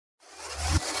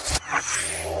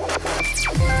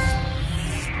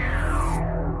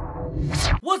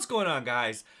What's going on,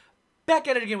 guys? Back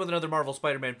at it again with another Marvel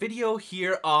Spider-Man video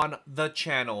here on the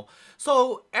channel.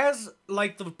 So, as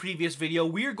like the previous video,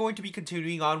 we are going to be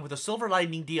continuing on with the Silver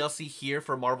Lining DLC here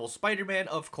for Marvel Spider-Man,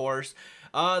 of course.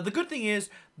 The good thing is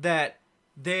that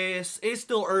this is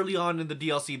still early on in the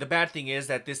DLC. The bad thing is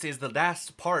that this is the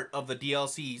last part of the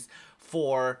DLCs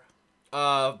for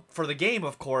the game,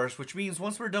 of course, which means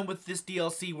once we're done with this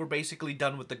DLC, we're basically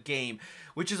done with the game,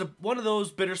 which is one of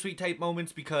those bittersweet type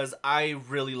moments because I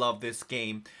really love this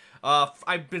game.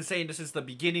 I've been saying this since the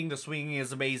beginning. The swinging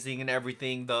is amazing and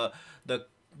everything. The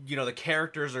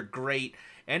characters are great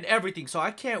and everything. So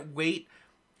I can't wait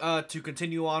to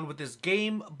continue on with this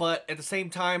game. But at the same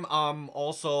time, I'm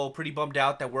also pretty bummed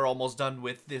out that we're almost done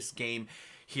with this game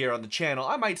here on the channel.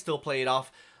 I might still play it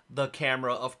off the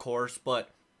camera, of course, but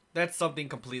that's something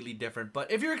completely different.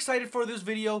 But if you're excited for this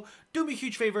video, do me a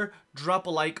huge favor, drop a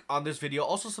like on this video.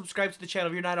 Also subscribe to the channel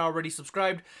if you're not already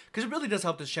subscribed, because it really does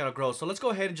help this channel grow. So let's go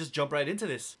ahead and just jump right into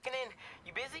this.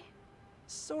 You busy?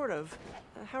 Sort of.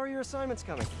 How are your assignments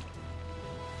coming?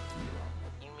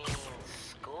 You mean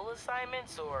school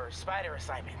assignments or spider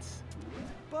assignments?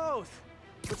 Both.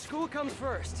 But school comes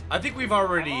first. I think we've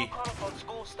already I'm all caught up on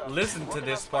school stuff. listened to Working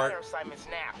this on part. spider assignments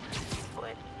now.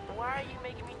 But why are you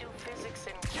making me do physics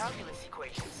and calculus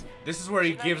equations? This is where he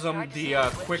Shouldn't I gives be them practicing the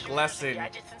with quick shooters lesson. and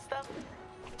gadgets and stuff?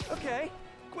 Okay.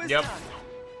 Quiz Yep. time.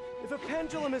 If a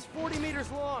pendulum is 40 meters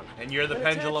long, And you're the and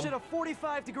pendulum. attached at a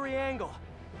 45-degree angle,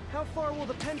 how far will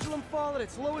the pendulum fall at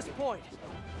its lowest point?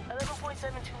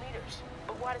 11.72 meters.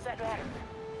 But why does that matter?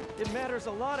 It matters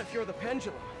a lot if you're the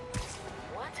pendulum.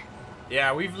 What?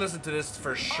 Yeah, we've listened to this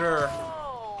for sure.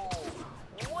 Oh,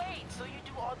 wait, so you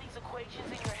do all these equations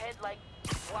in your head like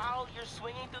while you're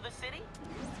swinging through the city?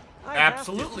 I have to.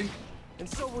 Absolutely. And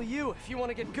so will you if you want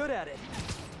to get good at it.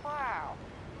 Wow,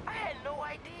 I had no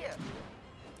idea.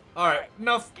 Alright,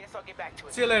 enough. Guess I'll get back to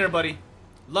it. See you later, buddy.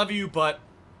 Love you, but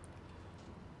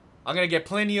I'm gonna get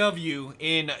plenty of you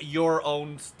in your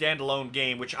own standalone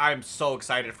game, which I'm so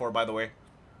excited for, by the way.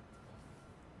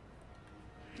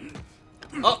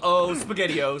 Uh-oh,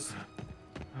 SpaghettiOs.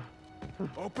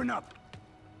 Open up,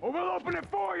 or we'll open it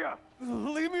for you.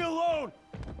 Leave me alone!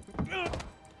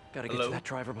 Gotta get Hello? to that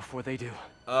driver before they do.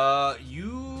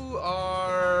 You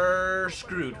are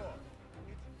screwed.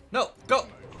 No, go.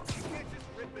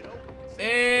 You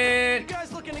And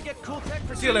guys looking to get cool tech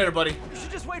for see you later, buddy. You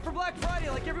should just wait for Black Friday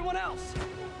like everyone else.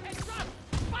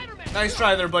 Nice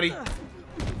try there, buddy.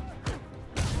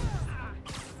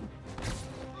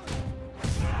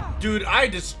 Dude, I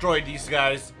destroyed these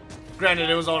guys. Granted,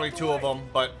 it was only 2 of them,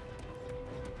 but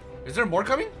is there more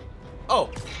coming? Oh,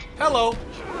 hello.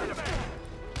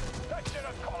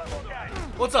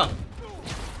 What's up?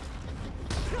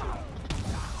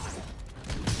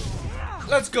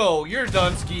 Let's go. You're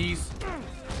done, skis.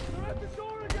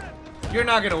 You're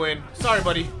not gonna win. Sorry,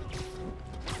 buddy.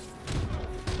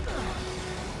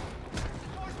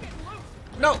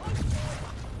 No.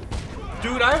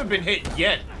 Dude, I haven't been hit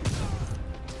yet.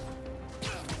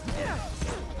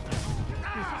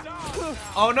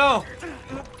 Oh no.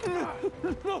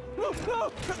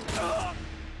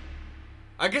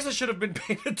 I guess I should have been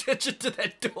paying attention to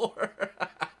that door.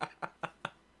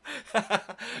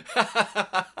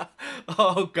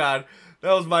 Oh god,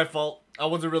 that was my fault. I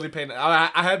wasn't really paying. I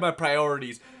had my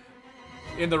priorities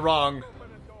in the wrong.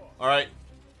 All right.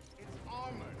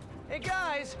 Hey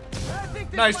guys, I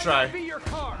think this Nice might try. not be your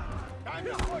car. Time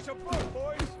to push a boat,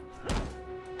 boys.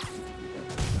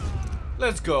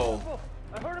 Let's go. Oh,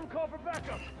 I heard him call for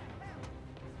backup.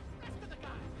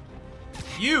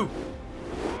 You.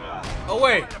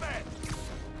 Away.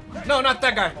 No, not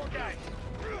that guy.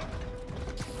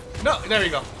 No, there you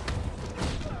go.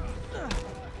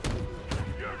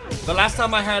 The last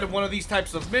time I had one of these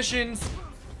types of missions,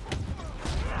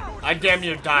 I damn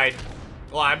near died.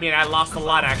 Well, I mean, I lost a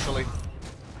lot, actually.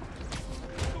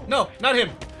 No, not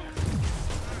him.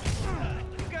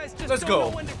 You guys just Let's don't go.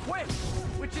 know when to quit,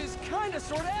 which is kind of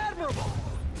sort of admirable.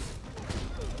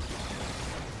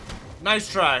 Nice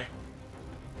try.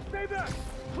 Stay back.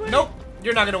 Nope,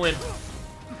 you're not gonna win.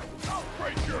 I'll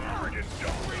break your friggin'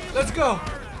 jaw. Let's go.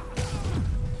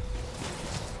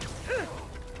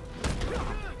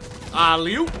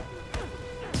 Liu.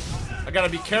 I gotta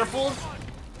be careful,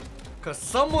 because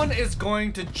someone is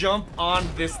going to jump on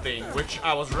this thing, which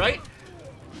I was right.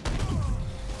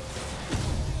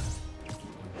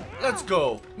 Let's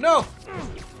go. No.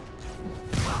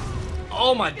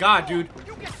 Oh my god, dude.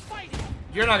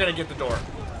 You're not gonna get the door.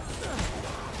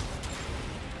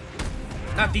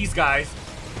 Not these guys.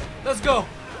 Let's go.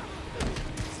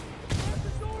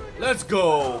 Let's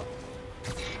go.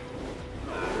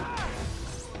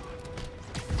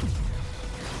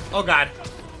 Oh god.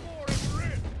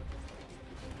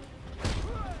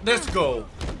 Let's go.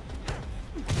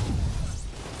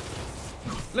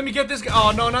 Let me get this guy.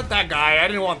 Oh no, not that guy. I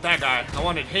didn't want that guy. I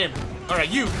wanted him. Alright,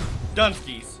 you.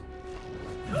 Dunskies.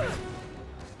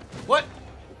 What?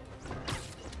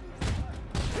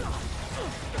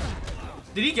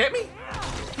 Did he get me?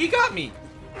 He got me.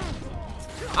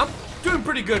 I'm doing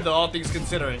pretty good though, all things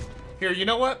considering. Here, you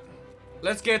know what?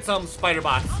 Let's get some spider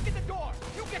bots.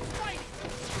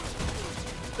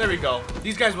 There we go.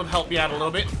 These guys will help me out a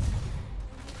little bit.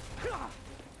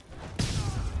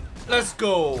 Let's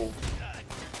go.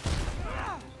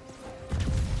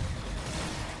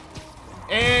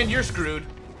 And you're screwed.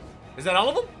 Is that all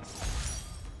of them?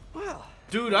 Well,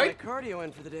 dude, got my cardio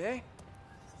in for the day.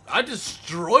 I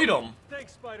destroyed them.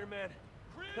 Thanks, Spider-Man.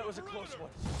 That was a close one.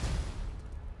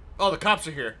 Oh, the cops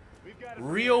are here.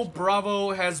 Rio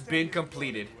Bravo has been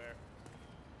completed.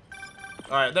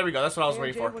 Alright, there we go. That's what I was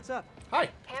waiting for. What's up? Hi.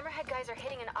 Hammerhead guys are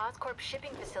hitting an Oscorp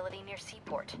shipping facility near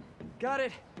Seaport. Got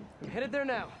it. I'm headed there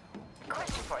now.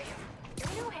 Question for you.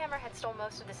 We knew Hammerhead stole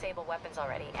most of the Sable weapons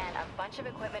already, and a bunch of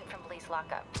equipment from police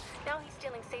lockup. Now he's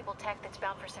stealing Sable tech that's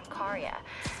bound for Symkaria.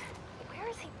 Where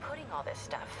is he putting all this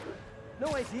stuff?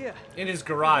 No idea. In his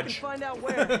garage. We can find out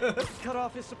where. Cut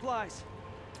off his supplies.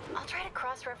 I'll try to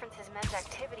cross-reference his men's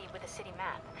activity with the city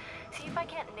map. See if I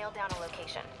can't nail down a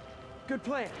location. Good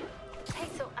plan. Hey,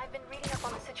 so I've been reading up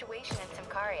on the situation in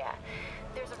Symkaria.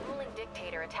 There's a ruling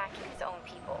dictator attacking his own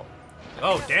people.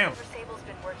 Oh, damn. Silver Sable's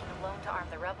been working alone to arm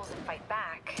the rebels and fight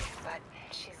back, but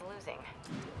she's losing.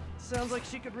 Sounds like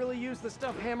she could really use the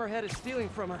stuff Hammerhead is stealing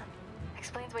from her.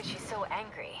 Explains why she's so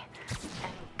angry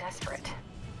and desperate.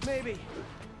 Maybe.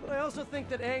 But I also think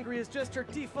that angry is just her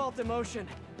default emotion.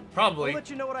 Probably. I'll let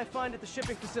you know what I find at the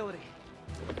shipping facility.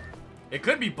 It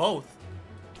could be both.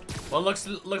 Well, looks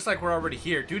like we're already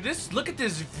here. Dude, look at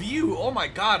this view. Oh my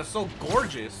god, it's so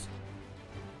gorgeous.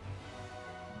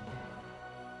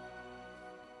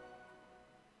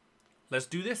 Let's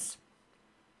do this.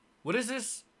 What is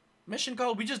this mission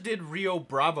called? We just did Rio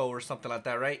Bravo or something like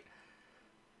that, right?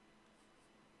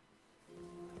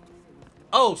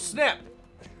 Oh, snap.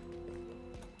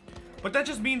 But that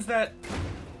just means that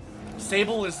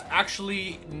Sable is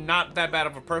actually not that bad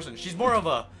of a person. She's more of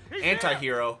a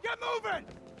anti-hero. Get moving!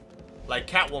 Like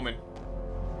Catwoman. Hey,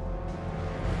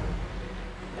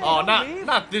 Oh, don't leave.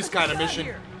 not this I kind of just got mission.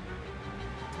 here.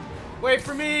 Wait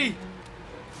for me.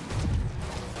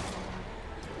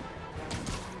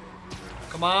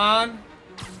 Come on.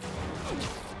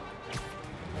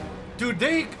 Dude,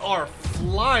 they are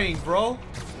flying, bro.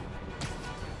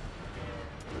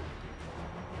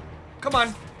 Come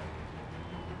on.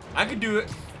 I can do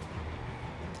it.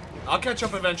 I'll catch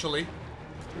up eventually.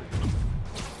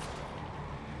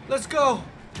 Let's go.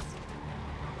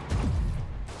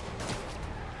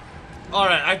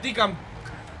 Alright, I think I'm...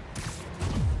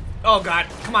 Oh, God.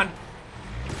 Come on.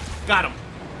 Got him.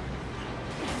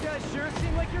 You guys sure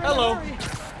seem like you're Hello. in a hurry.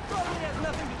 Probably has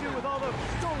nothing to do with all those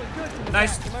stolen goods in the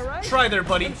Nice back, am I right? try there,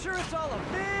 buddy. I'm sure it's all a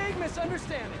big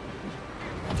misunderstanding.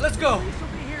 Let's go. Police will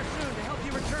be here soon to help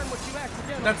you return what you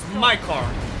accidentally That's stole. my car.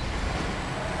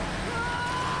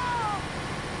 Now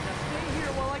stay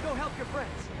here while I go help your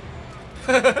friends.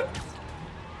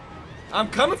 I'm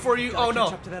coming for you. Oh, Gotta no.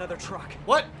 catch up to that other truck.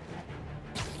 What?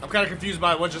 I'm kind of confused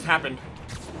by what just happened.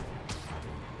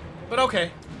 But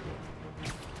okay.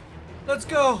 Let's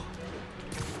go.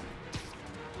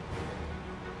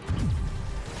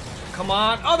 Come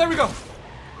on. Oh, there we go.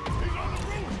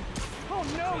 Oh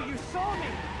no, you saw me!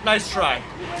 Nice try. You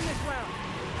win this round.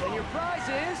 And your prize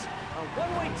is a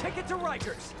one-way ticket to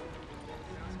Rikers.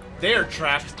 They're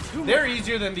trapped. They're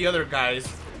easier than the other guys.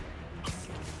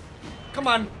 Come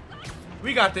on.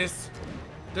 We got this.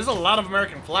 There's a lot of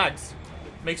American flags.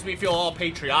 Makes me feel all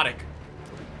patriotic.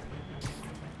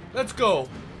 Let's go.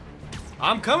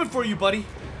 I'm coming for you, buddy.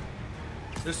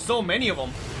 There's so many of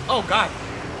them. Oh, God.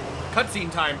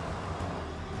 Cutscene time.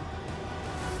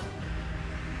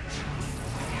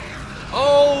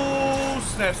 Oh,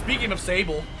 snap. Speaking of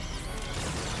Sable.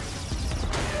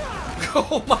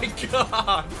 Oh, my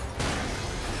God.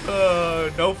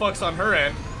 No fucks on her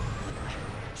end.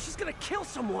 She's gonna kill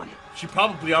someone. She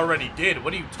probably already did.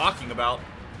 What are you talking about?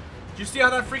 Did you see how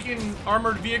that freaking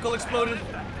armored vehicle exploded?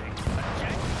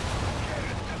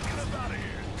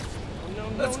 No,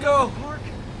 Let's no, go. no, Mark.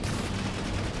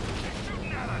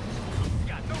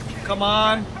 Come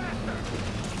on.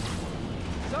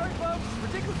 Sorry, folks.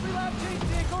 Ridiculously loud chase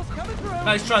vehicles coming through.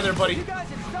 Nice try there, buddy. If you guys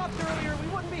had stopped earlier, we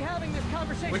wouldn't be having this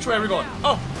conversation. Which way are we right going?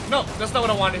 now. Oh, no. That's not what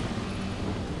I wanted.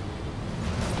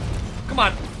 Come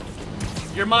on.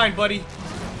 You're mine, buddy.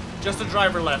 Just a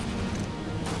driver left.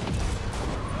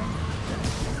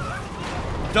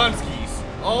 Dunskies.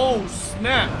 Oh,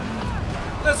 snap.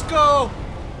 Let's go.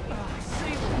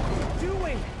 Sable, what are you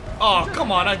doing? Oh,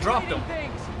 come on. I dropped him.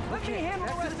 Things. Let me handle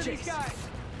the rest of these guys.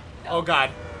 Oh,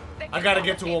 God. I gotta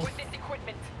get to him. With this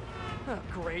equipment. Oh,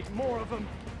 great, more of them.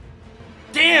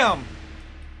 Damn.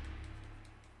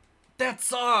 That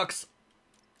sucks.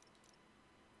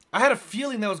 I had a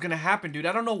feeling that was gonna happen, dude.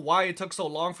 I don't know why it took so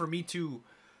long for me to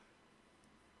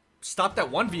stop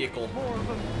that one vehicle. More of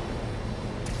them.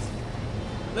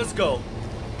 Let's go.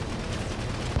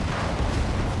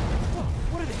 Whoa,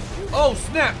 what are they shooting? Oh,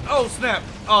 snap. Oh, snap.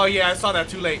 Oh, yeah, I saw that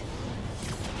too late.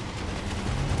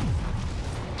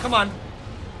 Come on.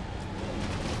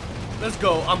 Let's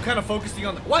go. I'm kind of focusing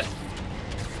on the... What?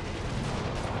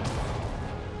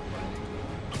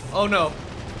 Oh, no.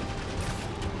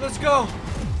 Let's go.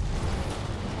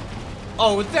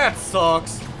 Oh, that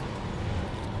sucks.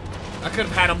 I could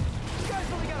have had him. You guys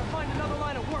really gotta find another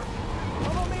line of work.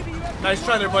 Although maybe you have Nice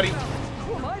try there, buddy.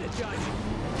 Who am I to judge?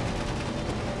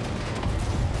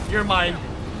 You're mine.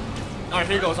 Alright,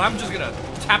 here goes. I'm just gonna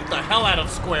tap the hell out of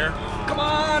Square. Come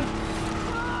on!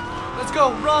 Let's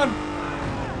go, run!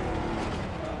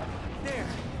 There.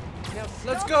 Now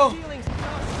Let's stop go. stealing stuff,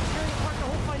 tearing apart the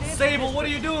whole financial Sable, what are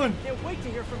you district. doing? Can't wait to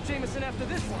hear from Jameson after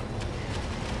this one.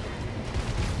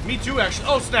 Me too, actually.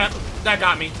 Oh, snap. That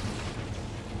got me.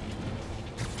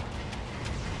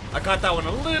 I got that one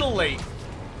a little late.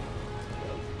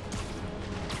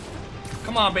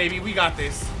 Come on, baby. We got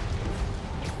this.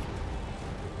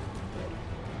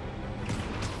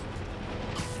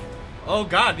 Oh,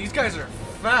 God. These guys are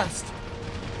fast.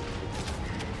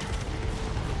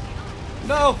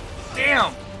 No.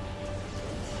 Damn.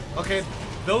 Okay.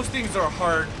 Those things are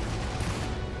hard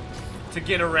to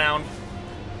get around.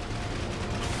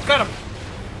 Got him.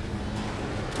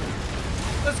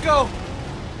 Let's go.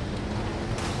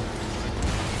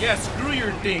 Yeah, screw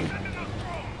your thing.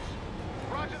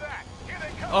 Roger that. Here they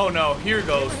come. Oh no, here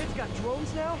goes. Hammerhead's got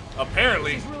drones now?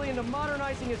 Apparently. He's really into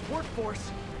modernizing his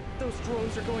workforce. Those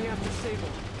drones are going after Sable.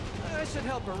 I should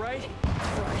help her, right?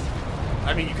 Right.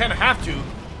 I mean, you kind of have to.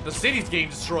 The city's getting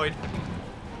destroyed.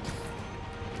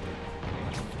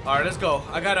 Alright, let's go.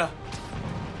 I gotta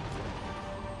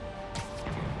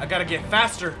get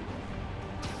faster.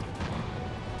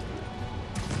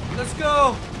 Let's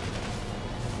go.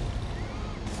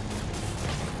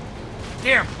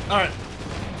 Damn. Alright.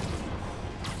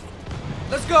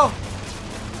 Let's go.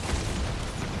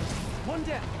 One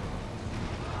down.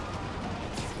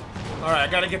 Alright,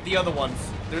 I gotta get the other ones.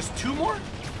 There's two more?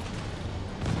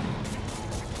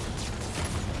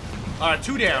 Alright,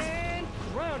 two down. And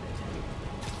grounded.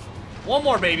 One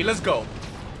more, baby. Let's go.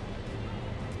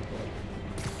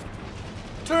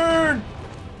 Turn.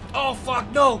 Oh, fuck.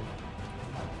 No.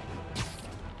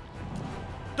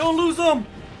 Don't lose them.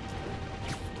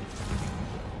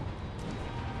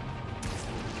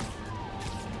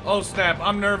 Oh, snap.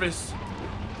 I'm nervous.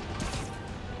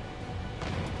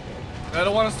 I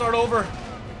don't want to start over.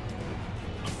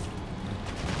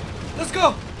 Let's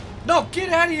go. No, get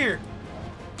out of here.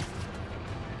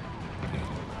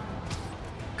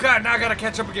 God, now I gotta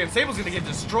catch up again. Sable's gonna get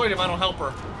destroyed if I don't help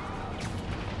her.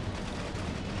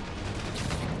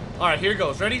 Alright, here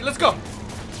goes. Ready? Let's go.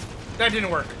 That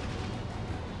didn't work.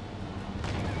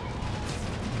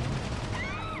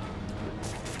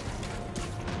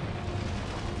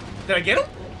 Did I get him?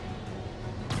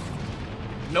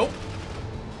 Nope.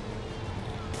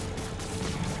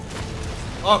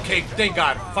 Okay, thank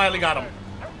God. Finally got him.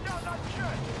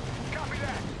 Copy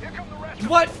that. Here come the rest.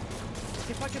 What?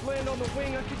 If I could land on the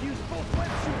wing, I could use both web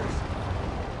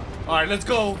shooters. Alright, let's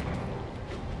go.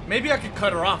 Maybe I could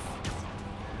cut her off.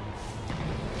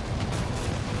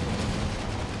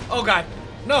 Oh God.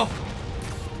 No.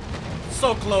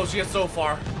 So close, yet so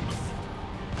far.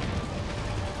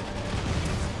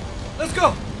 Let's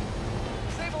go.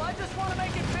 Sable, I just want to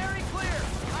make it very clear.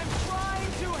 I'm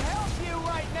trying to help you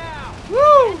right now.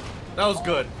 Woo! That was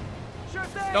good. Sure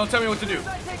thing. Don't tell me what to do. As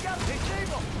soon as I take out hey,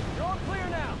 Sable, you're all clear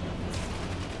now.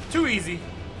 Too easy.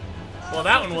 Well,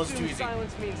 that one was Just too assume easy.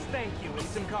 Silence means thank you in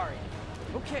Simkari.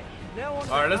 Okay, now on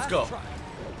to All right, the let's last go.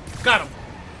 try. Got him.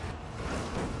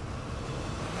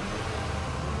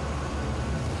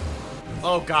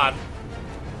 Oh God.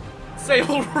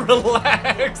 Sable,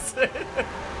 relax.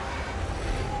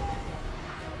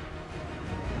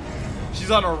 She's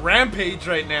on a rampage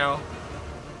right now.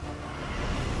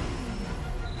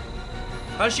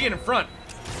 How's she get in front?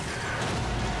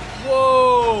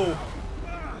 Whoa.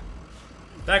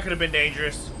 That could have been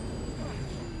dangerous.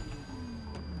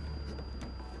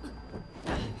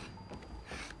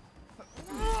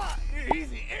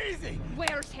 Easy, easy.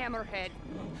 Where's Hammerhead?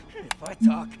 If I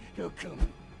talk, he'll come.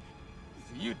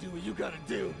 So you do what you gotta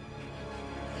do.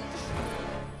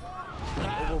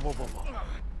 Whoa.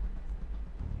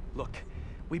 Look,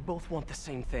 we both want the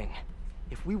same thing.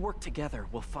 If we work together,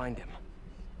 we'll find him.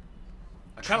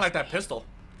 I kind of like that pistol.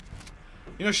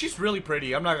 You know, she's really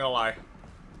pretty. I'm not gonna lie.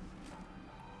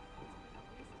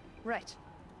 Right.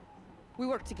 We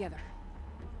work together.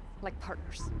 Like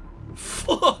partners.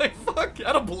 Fuck,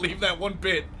 I don't believe that one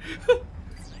bit.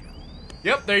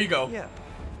 Yep, there you go. Yeah,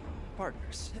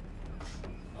 partners.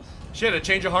 She had a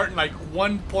change of heart in like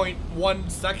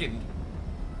 1.1 second.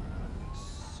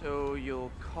 So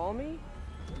you'll call me?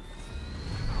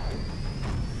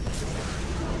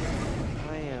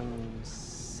 I am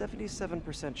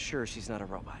 77% sure she's not a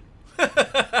robot.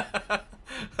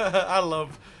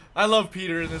 I love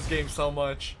Peter in this game so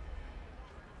much.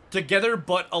 Together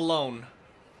but alone.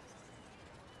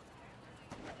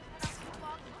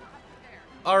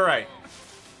 Alright.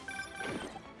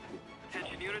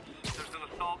 Attention units, there's an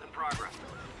assault in progress.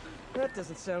 That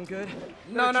doesn't sound good.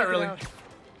 No, Better not check it really. out.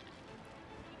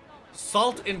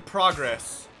 Salt in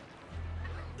progress.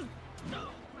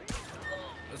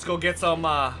 Let's go get some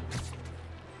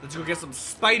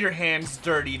spider hands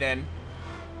dirty then.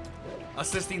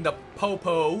 Assisting the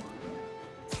Popo.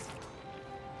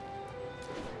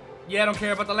 Yeah, I don't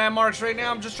care about the landmarks right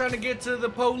now. I'm just trying to get to the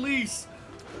police.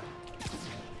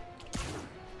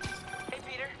 Hey,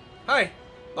 Peter. Hi.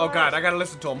 Oh god, I gotta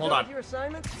listen to him. Hold Done with on. your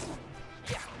assignment?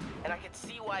 Yeah, and I can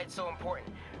see why it's so important.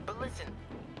 But listen,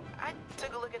 I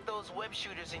took a look at those web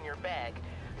shooters in your bag.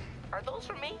 Are those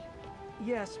for me?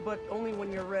 Yes, but only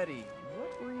when you're ready.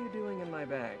 What were you doing in my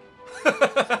bag?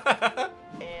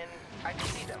 And I can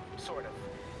see them, sort of.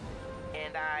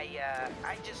 And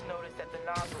I just noticed that the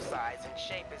nozzle size and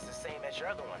shape is the same as your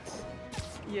other ones.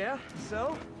 Yeah,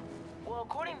 so? Well,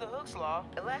 according to Hooke's law,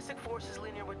 elastic force is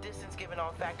linear with distance given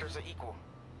all factors are equal.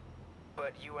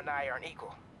 But you and I aren't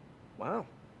equal. Wow,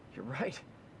 you're right.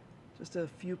 Just a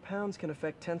few pounds can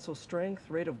affect tensile strength,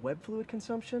 rate of web fluid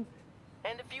consumption.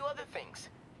 And a few other things.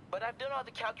 But I've done all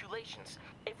the calculations.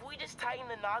 If we just tighten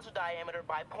the nozzle diameter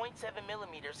by 0.7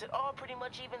 millimeters, it all pretty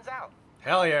much evens out.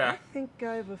 Hell yeah. I think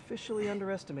I've officially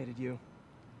underestimated you.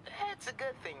 That's a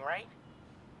good thing, right?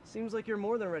 Seems like you're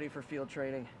more than ready for field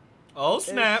training. Oh As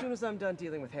snap. soon as I'm done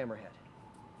dealing with Hammerhead.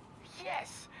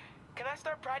 Yes! Can I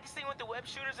start practicing with the web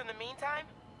shooters in the meantime?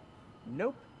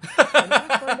 Nope. And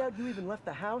if I find out you even left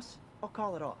the house, I'll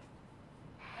call it off.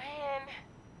 Man,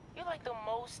 you're like the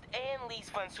most and least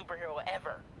fun superhero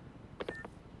ever.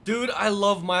 Dude, I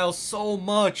love Miles so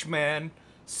much, man.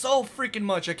 So freaking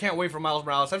much. I can't wait for Miles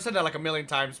Morales. I've said that like a million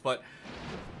times, but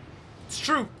it's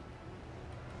true.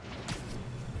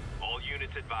 All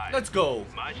units advised. Let's go.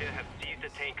 Maja have seized a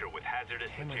tanker with hazardous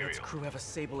Hammerhead's material. crew have a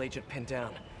Sable agent pinned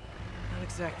down. Not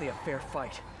exactly a fair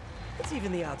fight. Let's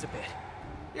even the odds a bit.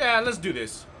 Yeah, let's do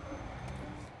this.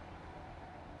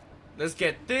 Let's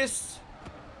get this.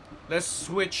 Let's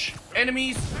switch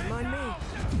enemies. Mind me.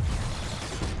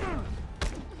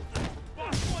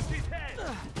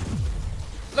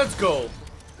 Let's go.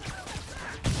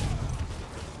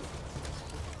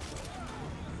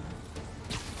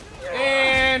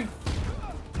 And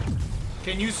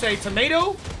can you say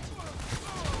tomato?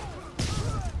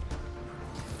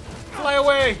 Fly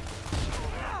away.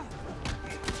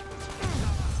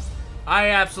 I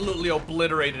absolutely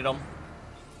obliterated him.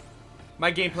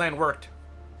 My game plan worked.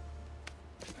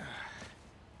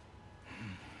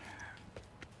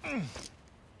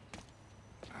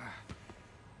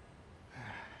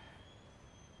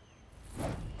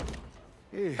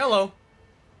 Hey, Hello.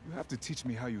 you have to teach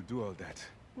me how you do all that.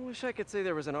 I wish I could say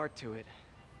there was an art to it.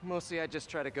 Mostly I just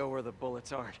try to go where the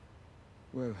bullets aren't.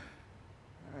 Well,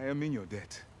 I am in your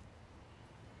debt.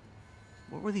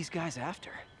 What were these guys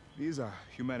after? These are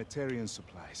humanitarian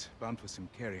supplies bound for some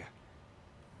carrier.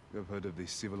 You have heard of the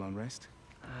civil unrest?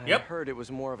 I Yep. heard it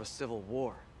was more of a civil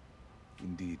war.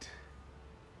 Indeed.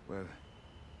 Well,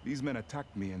 these men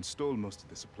attacked me and stole most of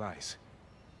the supplies.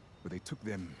 Where they took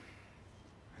them,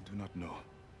 I do not know.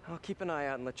 I'll keep an eye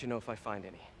out and let you know if I find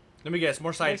any. Let me guess,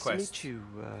 more side Nice quests. to meet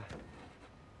you,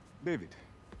 David.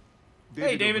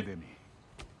 Hey, David.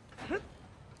 Overdemi.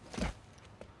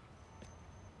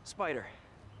 Spider.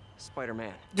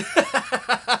 Spider-Man.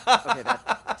 Okay,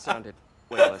 that sounded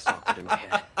way less awkward in my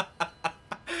head.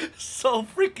 So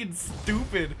freaking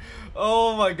stupid.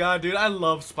 Oh my god, dude. I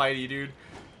love Spidey, dude.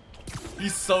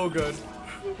 He's so good.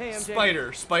 Hey,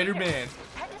 MJ. Spider-Man.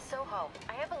 Head to Soho.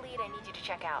 I have a lead I need you to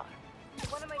check out.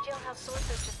 One of my jailhouse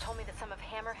sources just told me that some of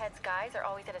Hammerhead's guys are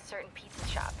always at a certain pizza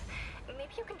shop.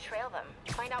 Maybe you can trail them.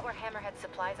 Find out where Hammerhead's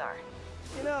supplies are.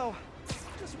 You know,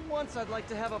 just once I'd like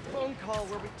to have a phone call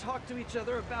where we talk to each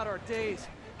other about our days.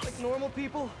 Like normal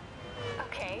people.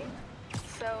 Okay.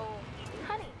 So,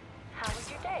 honey, how was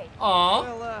your day? Aw.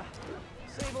 Well,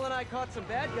 Sable and I caught some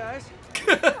bad guys.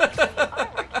 You are working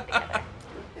together.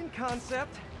 In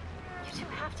concept. You two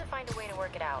have to find a way to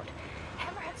work it out.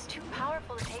 Hammerhead's too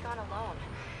powerful to take on alone.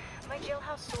 My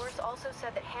jailhouse source also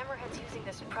said that Hammerhead's using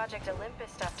this Project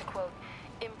Olympus stuff to, quote,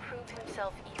 improve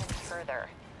himself even further.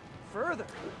 Further,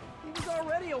 he was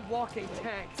already a walking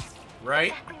tank.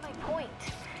 Right? Exactly my point.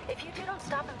 If you two don't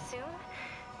stop him soon,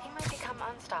 he might become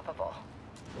unstoppable.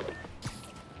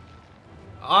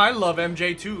 I love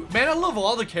MJ too. Man, I love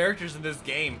all the characters in this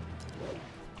game.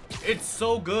 It's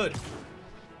so good.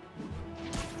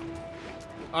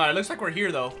 Alright, looks like we're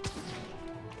here though.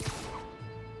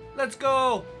 Let's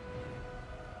go!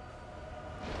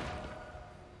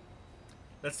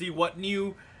 Let's see what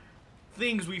new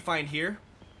things we find here.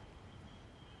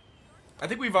 I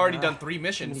think we've already done 3 Too many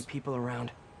missions. people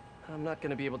around. I'm not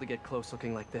gonna be able to get close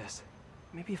looking like this.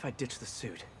 Maybe if I ditch the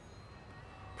suit.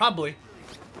 Probably.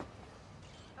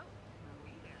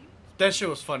 That shit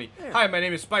was funny. There. Hi, my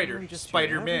name is Spider. I'm just your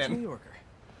average New Spider-Man. Yorker.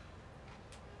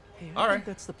 Hey, I All right. think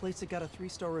that's the place that got a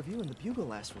 3-star review in the Bugle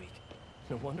last week.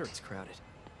 No wonder it's crowded.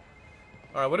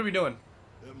 Alright, what are we doing?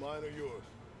 They're mine or yours?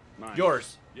 Mine.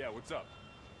 Yours. Yeah, what's up?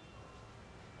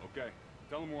 Okay,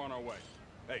 tell him we're on our way.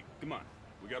 Hey, come on.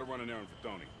 We gotta run an errand for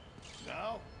Tony.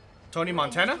 Now? Tony We're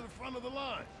almost Montana? to the front of the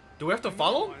line. Do we have to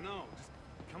follow him? I know. Just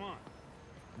come on.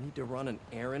 Need to run an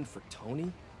errand for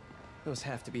Tony? Those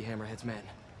have to be Hammerhead's men.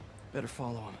 Better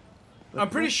follow him. But I'm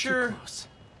pretty not too sure- close.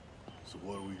 So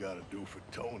what do we gotta do for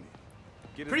Tony?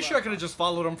 Get his Pretty sure I laptop. could have just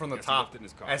followed him from the Guess he top left it in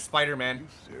his car. as Spider-Man. You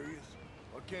serious?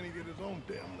 Why can't he get his own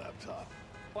damn laptop?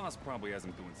 Boss probably has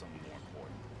him doing something more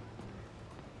important.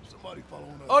 Somebody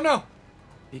following us? Oh no!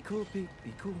 Be cool, Pete.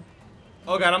 Be cool.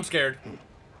 Oh god, I'm scared.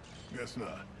 Guess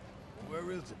not.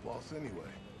 Where is the boss anyway?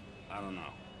 I don't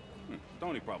know.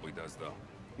 Tony probably does, though.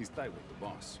 He's tight with the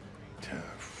boss. Damn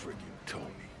freaking Tony.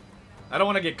 I don't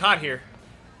want to get caught here.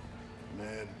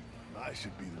 Man, I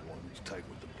should be the one who's tight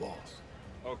with the boss.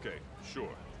 Okay, sure.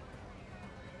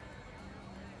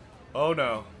 Oh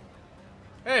no.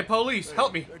 Hey, police, Hey,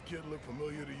 help me. That kid look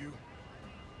familiar to you?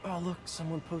 Oh, look,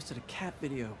 someone posted a cat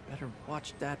video. Better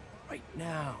watch that right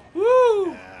now.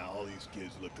 Woo! Nah, all these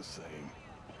kids look the same.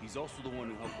 He's also the one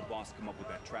who helped the boss come up with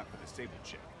that trap for the Sable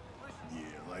chick. Yeah,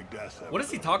 like that's that. What is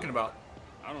he talking about?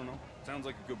 I don't know. Sounds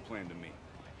like a good plan to me.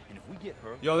 And if we get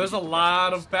her... Yo, there's a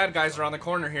lot of bad guys around the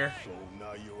corner here. So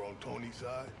now you're on Tony's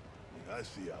side? Yeah, I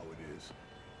see how it is.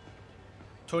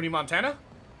 Tony Montana?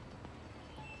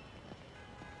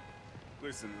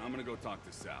 Listen, I'm gonna go talk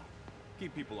to Sal.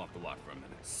 Keep people off the lot for a minute.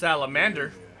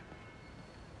 Salamander?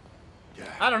 Yeah.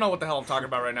 I don't know what the hell I'm talking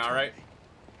about right now, alright?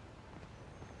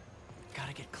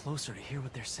 Gotta get closer to hear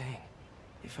what they're saying.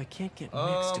 If I can't get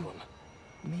next to them,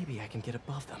 maybe I can get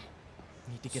above them.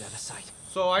 Need to get out of sight.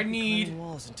 So I Keep need climbing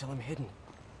walls until I'm hidden.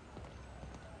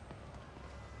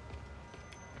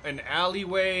 an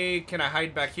alleyway. Can I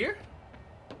hide back here?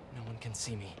 No one can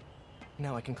see me.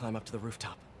 Now I can climb up to the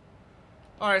rooftop.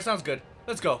 Alright, sounds good.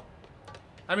 Let's go.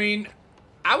 I mean,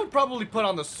 I would probably put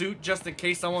on the suit just in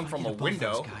case someone If I from get a above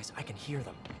window. those guys, I can hear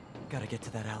them. Gotta get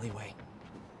to that alleyway.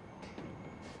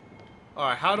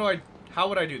 Alright, how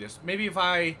would I do this? Maybe if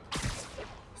I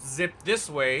zip this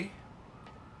way.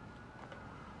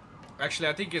 Actually,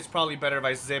 I think it's probably better if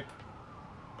I zip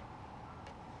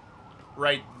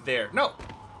right there. No,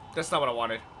 that's not what I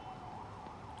wanted.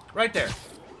 Right there.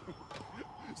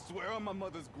 Swear on my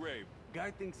mother's grave. Guy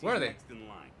thinks he's Where are they? next in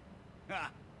line. Ha!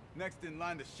 Next in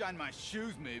line to shine my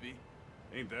shoes, maybe.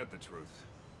 Ain't that the truth?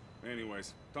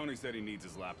 Anyways, Tony said he needs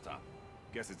his laptop.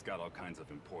 Guess it's got all kinds of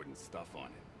important stuff on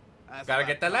it. As Gotta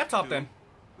get that laptop do. then.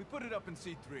 We put it up in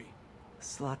C3.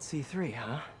 Slot C3,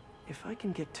 huh? If I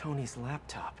can get Tony's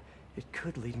laptop, it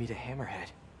could lead me to Hammerhead.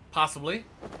 Possibly.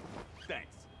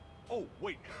 Thanks. Oh,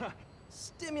 wait.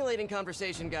 Stimulating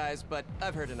conversation, guys, but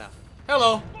I've heard enough.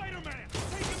 Hello. Spider-Man!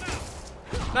 Take him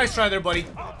out! Nice try there, buddy.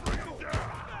 I'll bring him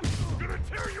down! I'm gonna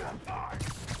tear you apart!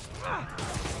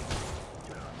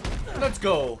 Let's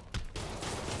go.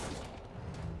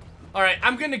 Alright,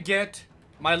 I'm gonna get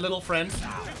my little friends.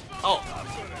 Oh.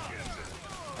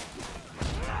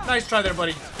 Nice try there,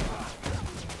 buddy.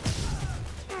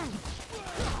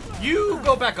 You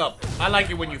go back up. I like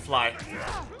it when you fly.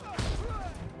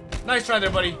 Nice try there,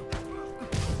 buddy.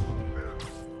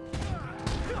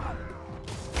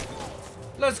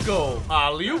 Let's go.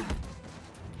 Alley-oop.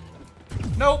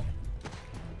 Nope.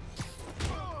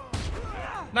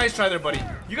 Nice try there, buddy.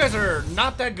 You guys are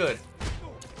not that good.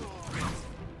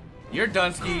 You're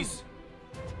done, skis.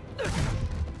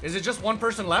 Is it just one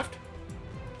person left?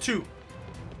 Two.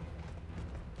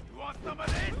 You want some of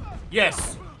this?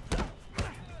 Yes.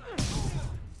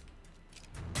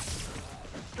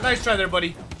 Nice try there,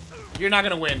 buddy. You're not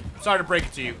gonna win. Sorry to break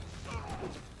it to you.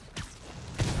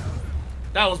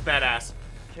 That was badass.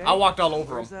 Okay, I walked all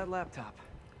over him. where's that laptop?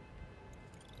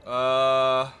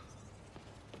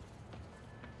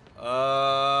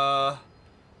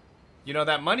 You know,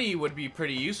 that money would be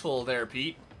pretty useful there,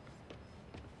 Pete.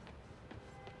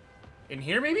 In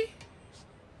here, maybe?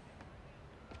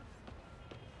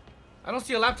 I don't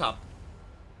see a laptop.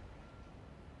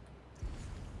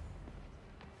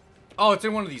 Oh, it's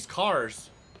in one of these cars.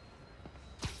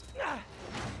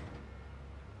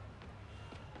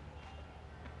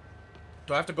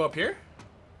 Do I have to go up here?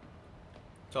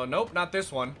 So, nope, not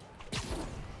this one.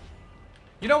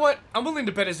 You know what? I'm willing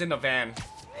to bet it's in the van.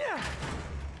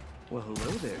 Well,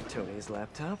 hello there, Tony's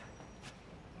laptop.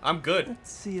 I'm good. Let's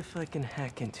see if I can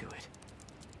hack into it.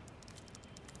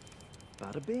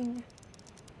 Bada bing.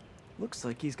 Looks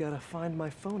like he's got a Find My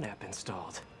Phone app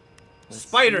installed. Let's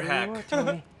Spider see where you hack. are,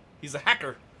 Tony. He's a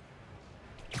hacker.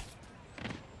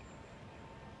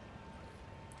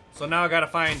 So now I gotta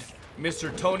find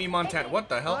Mr. Tony Montana. What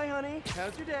the hell? Hi, honey.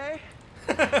 How's your day?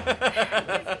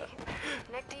 Neck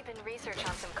deep in research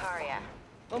on some Karia.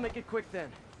 I'll make it quick then.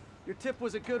 Your tip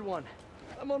was a good one.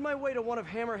 I'm on my way to one of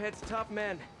Hammerhead's top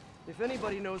men. If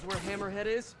anybody knows where Hammerhead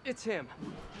is, it's him.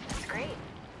 That's great.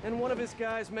 And one of his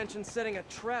guys mentioned setting a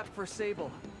trap for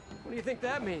Sable. What do you think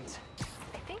that means?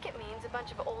 I think it means a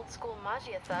bunch of old school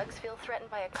Magia thugs feel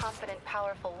threatened by a confident,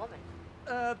 powerful woman.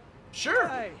 Sure.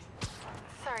 Right.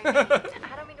 Sorry, Pete.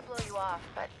 I don't mean to blow you off,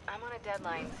 but I'm on a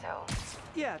deadline, so...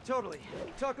 Yeah, totally.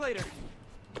 Talk later.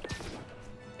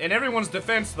 In everyone's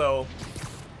defense, though,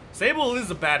 Sable is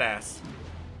a badass.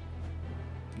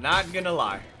 Not gonna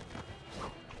lie.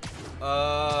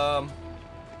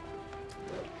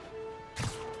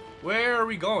 Where are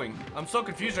we going? I'm so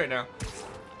confused right now.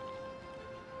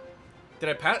 Did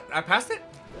I pass? I passed it?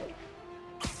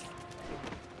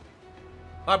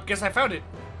 I guess I found it.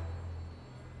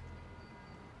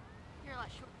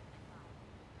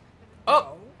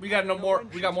 Oh, we got no more.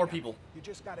 We got more people. You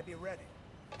just gotta be ready.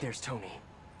 There's Tony.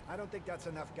 I don't think that's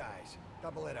enough guys.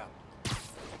 Double it up.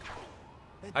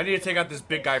 I need to take out this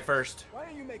big guy first. Why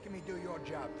are you making me do your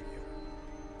job for you?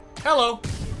 Hello.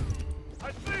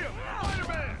 I see him!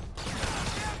 Spider-Man!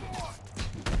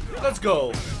 Let's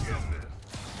go.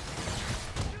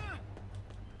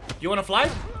 You wanna fly?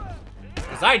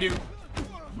 Cause I do.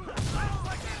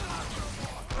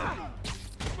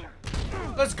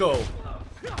 Let's go.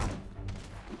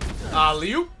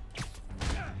 Alley-oop.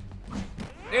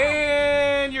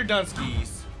 And you're done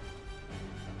skis.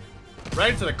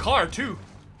 Right into the car too.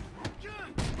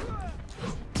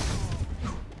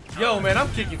 Yo, man,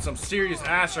 I'm kicking some serious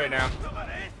ass right now.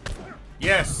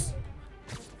 Yes.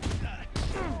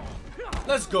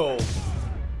 Let's go.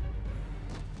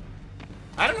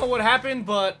 I don't know what happened,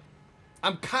 but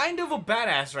I'm kind of a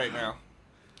badass right now.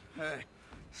 Hey,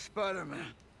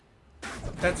 Spider-Man.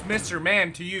 That's Mr.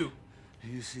 Man to you.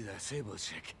 You see that Sable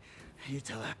chick? You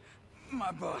tell her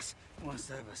my boss wants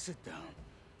to have a sit-down.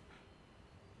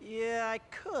 Yeah, I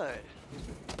could.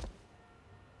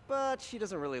 But she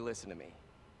doesn't really listen to me.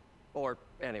 Or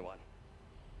anyone.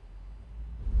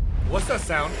 What's that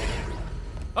sound?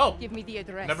 Oh, Give me the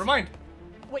address. never mind.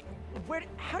 Wait,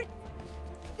 how did...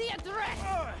 The address!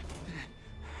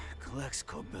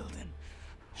 Colexco building.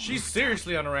 She's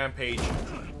seriously on a rampage.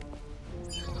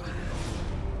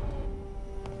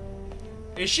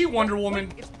 Is she Wonder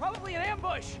Woman? It's probably an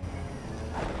ambush!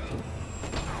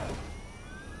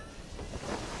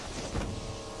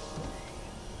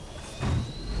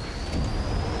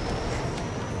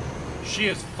 She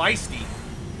is feisty.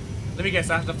 Let me guess,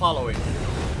 I have to follow it.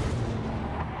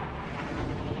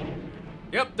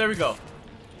 Yep, there we go.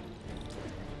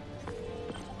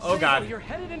 Oh god. You're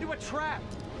headed into a trap!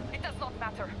 It does not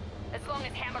matter, as long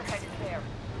as Hammerhead is there.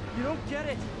 You don't get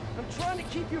it! I'm trying to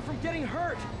keep you from getting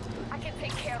hurt! I can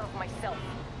take care of myself.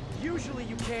 Usually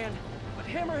you can, but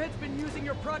Hammerhead's been using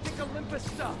your Project Olympus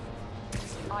stuff.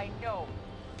 I know.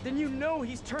 Then you know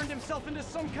he's turned himself into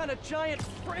some kind of giant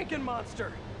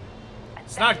Franken-monster.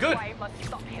 It's not good. Why I must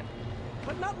stop him.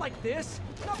 But not like this.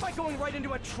 Not by going right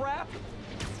into a trap.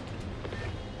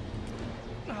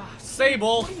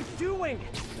 Sable. What are you doing?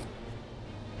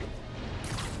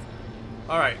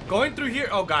 Alright, going through here.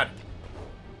 Oh god.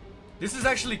 This is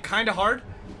actually kind of hard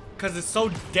because it's so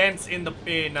dense in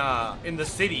the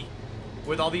city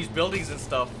with all these buildings and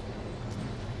stuff.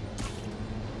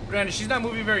 Granted, she's not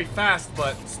moving very fast,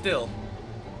 but still.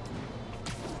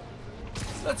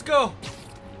 Let's go.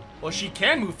 Well, she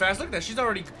can move fast. Look at that. She's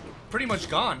already pretty much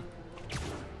gone.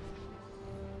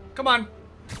 Come on.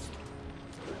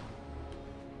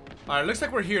 Alright, looks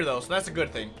like we're here, though, so that's a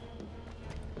good thing.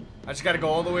 I just gotta go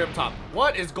all the way up top.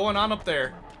 What is going on up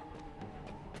there?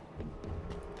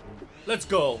 Let's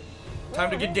go. Time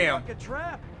to get down. Like a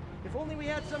trap. If only we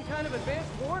had some kind of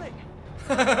advanced warning.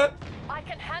 I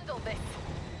can handle this.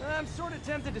 I'm sort of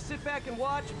tempted to sit back and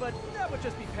watch, but that would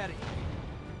just be petty.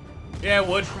 Yeah, it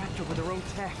would. Tractor with their own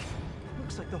tech.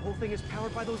 Looks like the whole thing is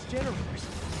powered by those generators.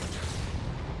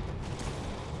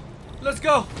 Let's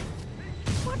go.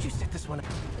 Why don't you set this one up?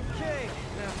 Okay,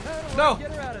 now how do No. I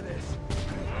get her out of this?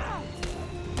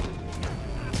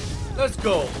 Let's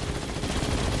go.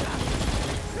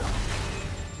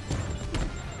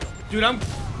 Dude, I'm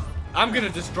gonna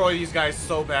destroy these guys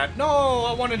so bad. No,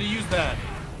 I wanted to use that.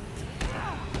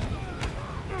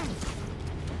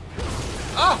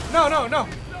 Oh, no, no, no.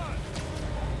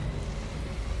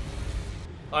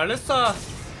 Alright, let's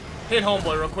hit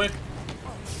homeboy real quick.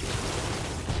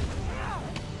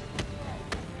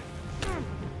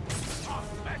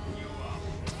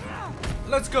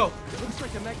 Let's go. Looks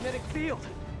like a magnetic field.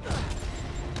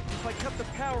 If I cut the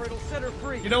power, it'll set her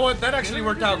free. You know what? That actually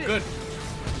worked out good.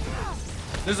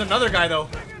 There's another guy though.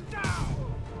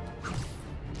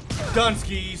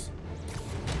 Dunskies.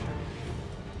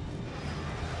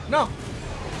 No.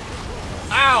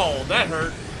 Ow, that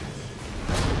hurt.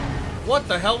 What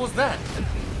the hell was that?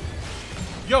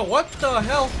 Yo, what the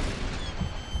hell?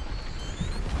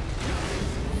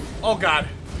 Oh god.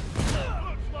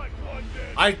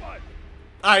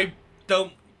 I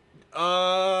don't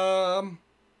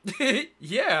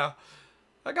yeah.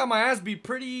 I got my ass beat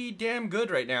pretty damn good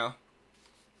right now.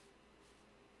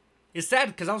 It's sad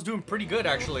because I was doing pretty good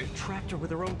actually. Tractor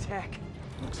with her own tech.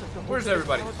 Looks like the whole Where's thing is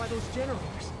everybody? powered by those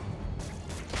generators.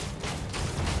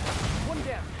 One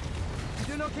down. You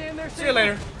doing okay in there, See you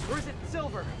later. Or is it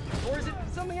silver? Or is it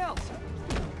something else?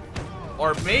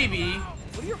 Or maybe.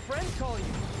 What do your friends call you?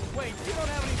 Wait, you don't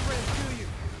have any friends, do you?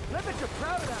 And I bet you're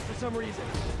proud of that for some reason.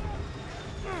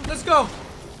 Let's go.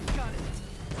 Got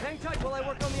it. Hang tight while I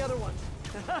work on the other ones.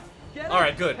 Get it? All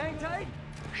right, good. Hang tight.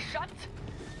 Shut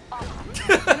up.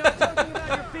 You know, talking about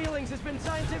your feelings has been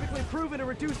scientifically proven to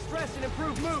reduce stress and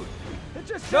improve mood. It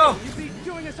just shows you'd be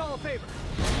doing us all a favor.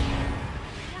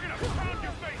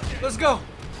 Let's go.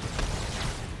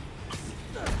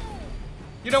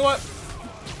 You know what?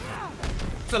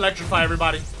 Let's electrify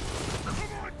everybody.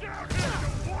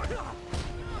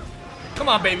 Come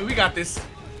on, baby. We got this.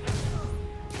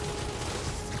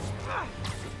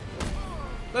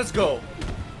 Let's go.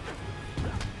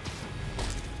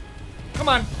 Come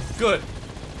on. Good.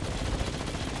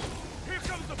 Here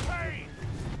comes the pain.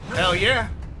 Hell yeah.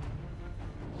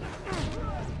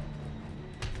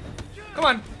 Come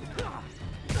on.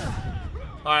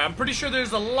 Alright, I'm pretty sure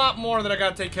there's a lot more that I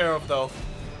gotta take care of, though.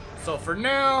 So for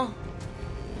now,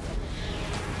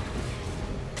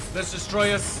 let's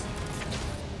destroy us.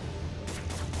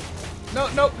 No,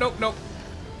 nope, nope, nope.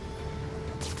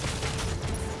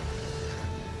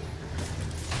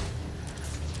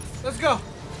 Let's go.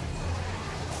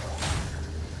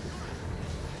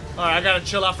 Alright, I gotta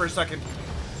chill out for a second.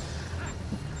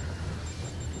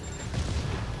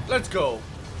 Let's go.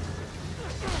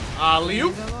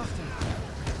 Alley-oop.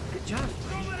 Good job.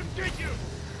 Don't let him get you.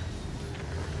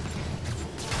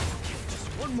 Just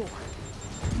one more.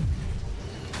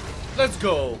 Let's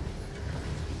go.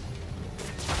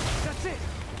 That's it.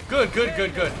 Good, good,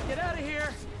 good, good. Get out of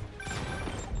here.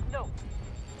 No.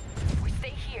 If we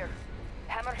stay here,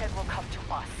 Hammerhead will come to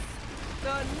us.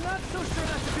 Not so sure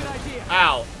that's a good idea.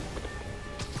 Ow.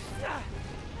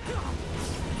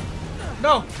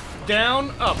 No.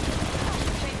 Down, up.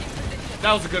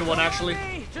 That was a good one, actually.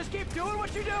 Just keep doing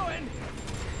what you're doing.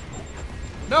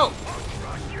 No.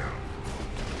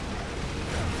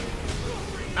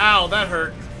 Ow, that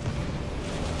hurt.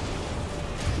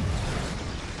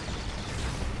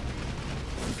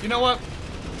 You know what?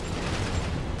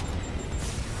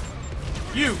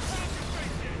 You.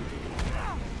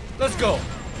 Let's go.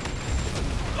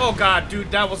 Oh god,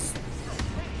 dude, that was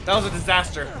a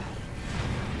disaster.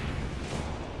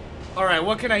 Alright,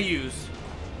 what can I use?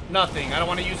 Nothing. I don't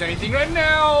want to use anything right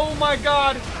now. Oh my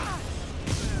god.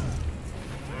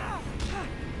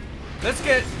 Let's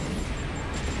get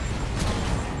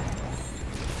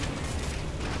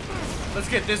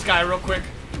this guy real quick.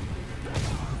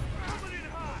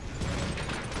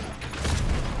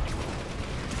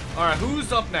 Alright,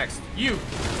 who's up next? You.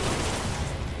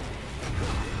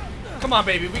 Come on,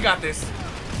 baby. We got this.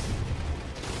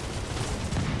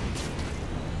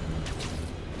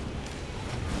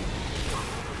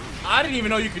 I didn't even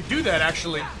know you could do that,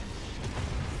 actually.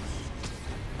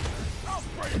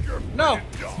 No.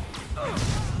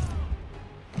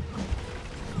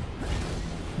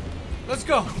 Let's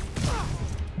go.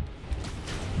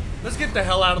 Let's get the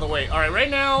hell out of the way. Alright, right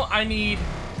now I need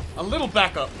a little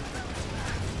backup.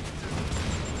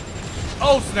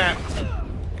 Oh, snap.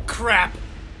 Crap.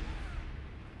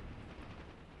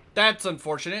 That's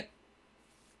unfortunate.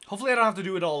 Hopefully I don't have to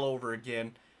do it all over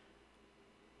again.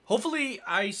 Hopefully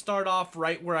I start off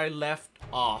right where I left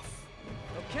off.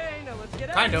 Okay, now let's get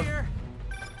out Kind of of. here.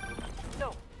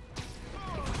 No.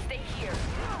 If we stay here,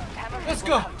 Hammerhead Let's will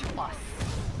go. come to us.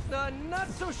 Not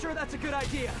so sure that's a good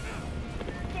idea.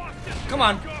 Come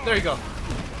on. There you go.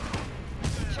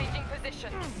 Changing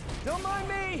position. Don't mind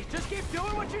me. Just keep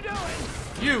doing what you're doing.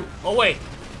 You. Away.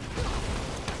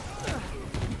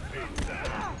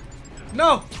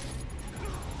 No.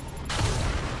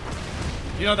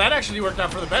 You know, that actually worked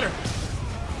out for the better.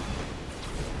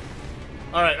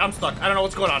 Alright, I'm stuck. I don't know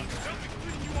what's going on.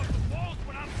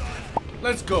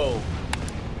 Let's go.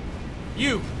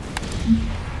 You.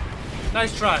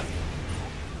 Nice try.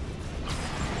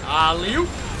 Alley-oop.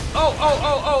 Oh, oh,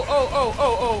 oh, oh, oh, oh,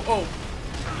 oh, oh,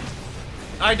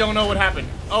 oh. I don't know what happened.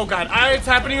 Oh, God. It's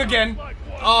happening again.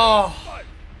 Oh.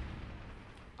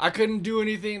 I couldn't do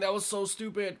anything. That was so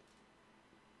stupid.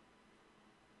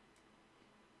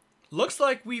 Looks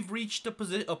like we've reached a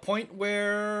point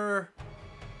where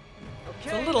Okay,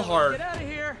 it's a little now hard. let's get out of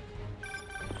here.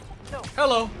 No.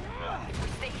 Hello. If we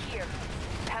stay here,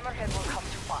 Hammerhead will come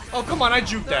to us. Oh, come on. I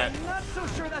juked that. Not so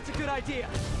sure that's a good idea.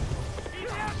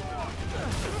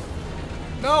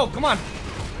 No, come on.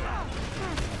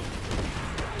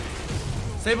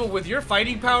 Sable, with your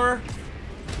fighting power,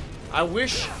 I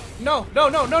wish... No, no,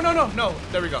 no, no, no, no, no.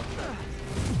 There we go.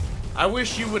 I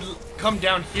wish you would come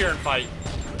down here and fight.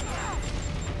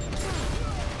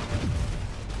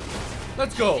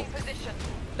 Let's go.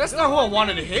 That's not who I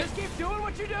wanted to hit. Just keep doing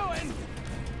what you're doing.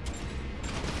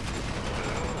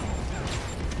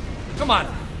 Come on.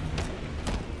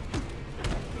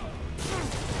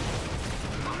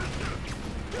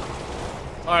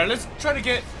 Alright, let's try to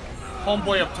get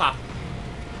homeboy up top.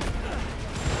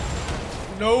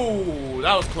 No,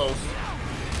 that was close.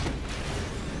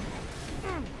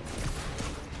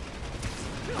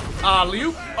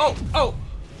 Alley-oop. Oh, oh.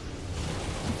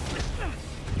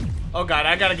 Oh, God,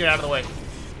 I gotta get out of the way.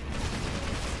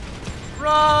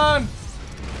 Run!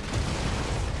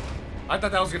 I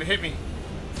thought that was gonna hit me.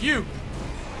 You!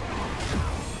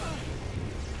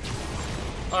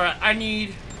 Alright, I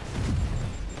need...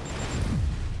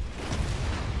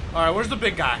 Alright, where's the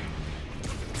big guy?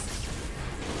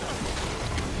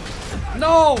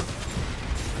 No!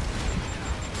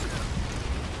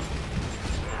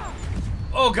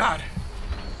 Oh, God.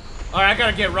 Alright, I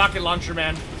gotta get rocket launcher,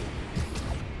 man.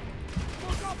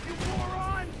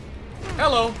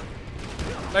 Hello.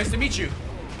 Nice to meet you.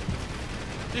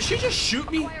 Did she just shoot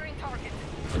me?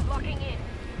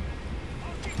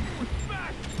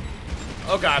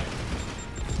 Oh, God.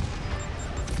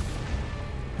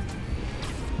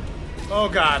 Oh,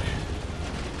 God.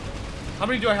 How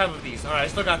many do I have of these? Alright, I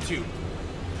still got 2.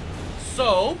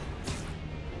 So,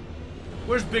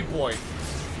 where's Big Boy?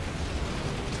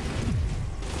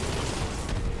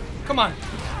 Come on.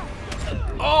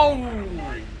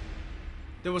 Oh!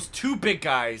 There was 2 big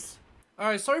guys.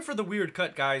 Alright, sorry for the weird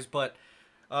cut, guys, but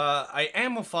I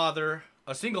am a father,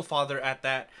 a single father at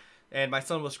that, and my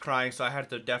son was crying, so I had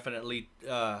to definitely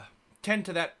tend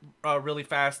to that really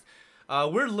fast.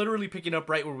 We're literally picking up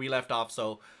right where we left off,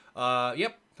 so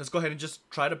yep, let's go ahead and just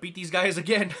try to beat these guys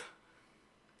again.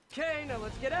 Okay, now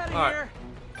let's get out of Alright. here.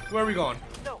 Where are we going?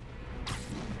 No. If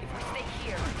we stay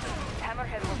here,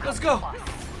 Hammerhead will come Let's go. to us.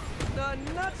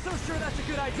 Not so sure that's a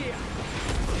good idea.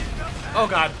 Oh,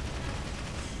 God.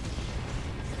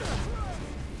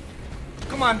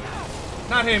 Come on.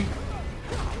 Not him.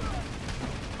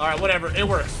 Alright, whatever. It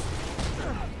works.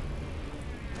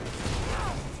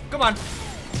 Come on.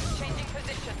 Changing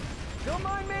position. Don't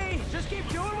mind me. Just keep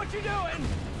doing what you're doing.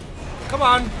 Come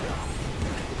on.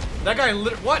 That guy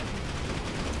what?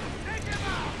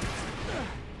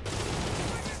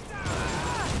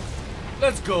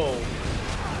 Let's go.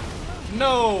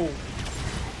 No.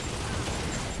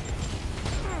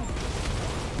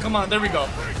 Come on, there we go.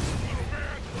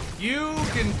 You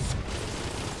can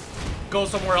go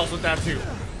somewhere else with that too.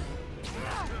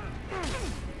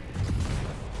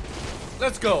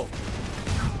 Let's go.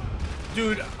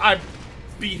 Dude, I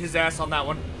beat his ass on that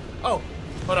one. Oh,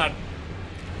 hold on.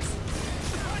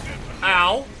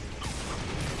 Ow.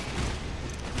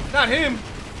 Not him.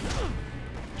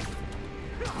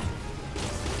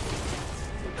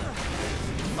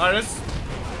 Alright,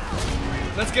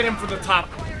 let's get him from the top.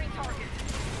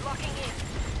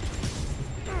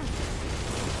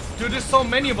 Dude, there's so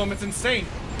many of them, it's insane.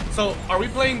 So, are we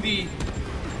playing the...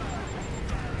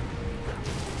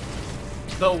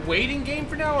 the waiting game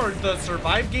for now, or the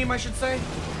survive game, I should say.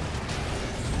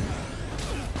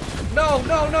 No,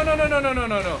 no, no, no, no, no, no, no,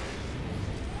 no, no.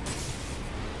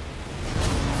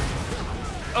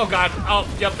 Oh god. Oh,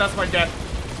 yep, that's my death.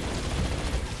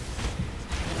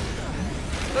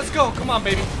 Let's go. Come on,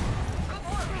 baby.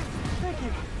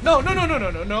 No, no, no, no,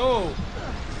 no, no, no.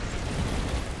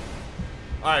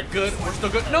 Alright, good. We're still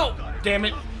good. No! Damn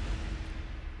it.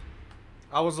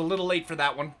 I was a little late for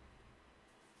that one.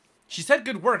 She said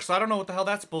good work, so I don't know what the hell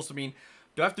that's supposed to mean.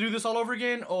 Do I have to do this all over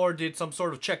again, or did some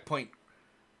sort of checkpoint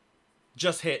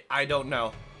just hit? I don't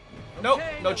know. Nope,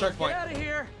 no checkpoint. Get out of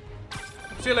here.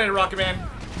 See you later, Rocket Man.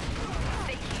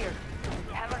 Stay here.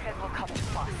 Hammerhead will come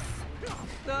to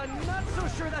us. Not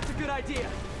so sure that's a good idea.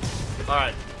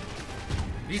 Alright.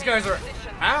 These guys are...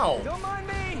 Ow! Don't mind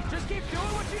me. Just keep doing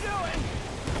what you're doing.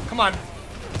 Come on.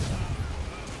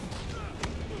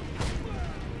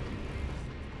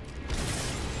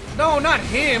 No, not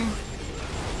him.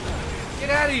 Get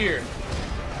out of here.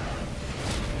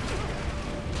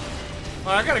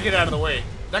 Alright, I gotta get out of the way.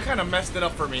 That kind of messed it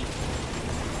up for me.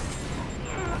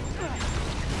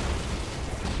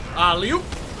 Alley-oop.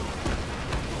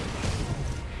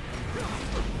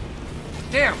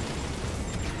 Damn.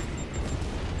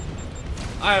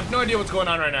 I have no idea what's going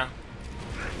on right now.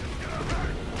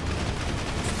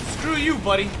 Screw you,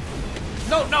 buddy.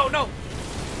 No, no, no.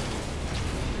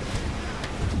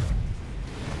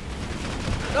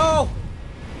 No.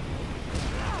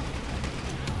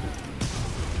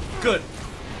 Good.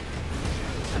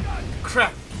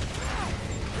 Crap.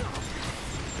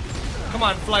 Come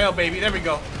on, fly out, baby. There we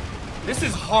go. This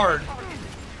is hard.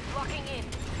 Locking in.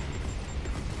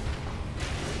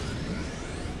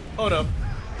 Hold up.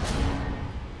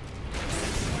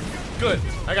 Good.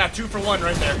 I got 2 for 1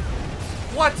 right there.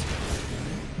 What?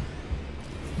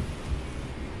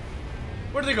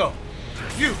 Where did they go?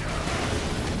 You.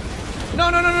 No,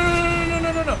 no, no, no, no, no, no,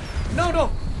 no, no, no. No,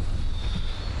 no.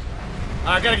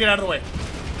 I gotta get out of the way.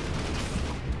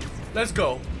 Let's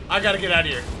go. I gotta get out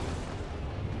of here.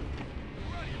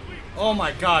 Oh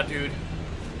my god, dude.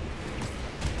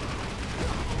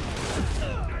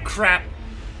 Crap.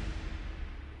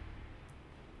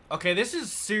 Okay, this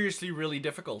is seriously really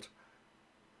difficult.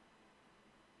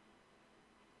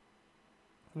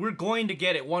 We're going to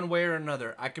get it one way or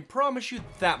another. I can promise you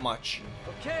that much.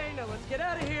 Okay, now let's get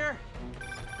out of here.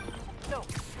 No.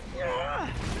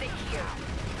 Stay here.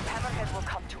 Hammerhead will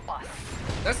come to us.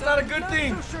 That's not a good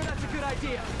thing. Not so sure that's a good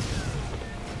idea.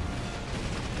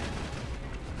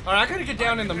 Alright, I gotta get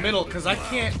down in the middle because I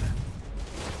can't.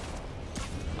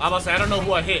 I'm about to say, I don't know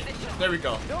who I hit. There we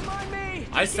go. Don't mind me.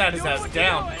 I sat his ass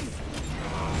down.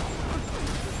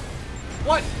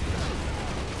 What?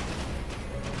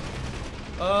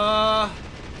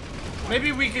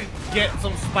 Maybe we could get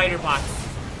some spider bots.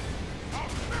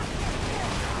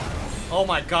 Oh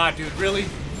my god, dude, really?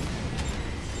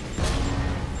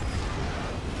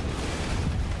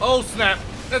 Oh snap,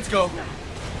 let's go.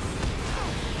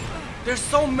 There's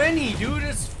so many, dude,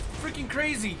 it's freaking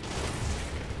crazy.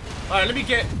 Alright, let me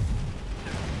get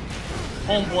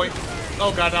homeboy.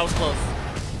 Oh god, that was close.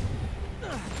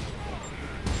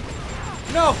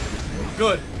 No!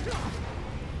 Good.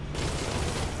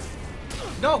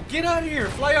 No, get out of here,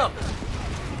 fly up.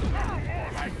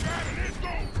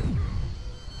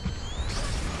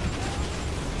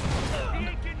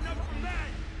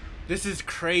 This is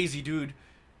crazy, dude.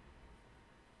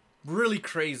 Really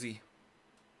crazy.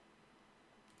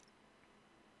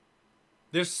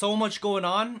 There's so much going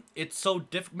on. It's so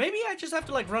difficult. Maybe I just have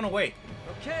to like run away.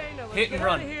 Okay, now let's hit and get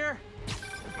run. Out of here.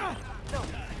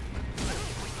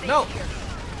 No.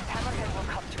 Hammerhead will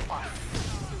come to us.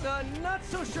 Not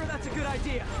so sure that's a good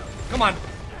idea. Come on.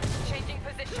 Changing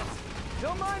positions.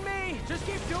 Don't mind me. Just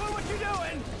keep doing what you're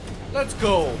doing. Let's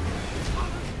go.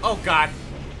 Oh god.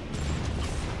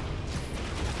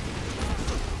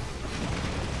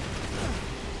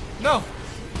 No.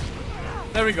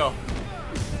 There we go.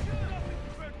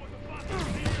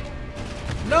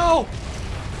 No.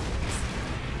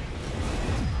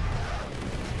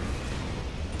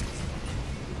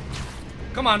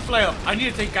 Come on, fly up. I need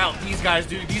to take out these guys,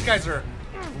 dude. These guys are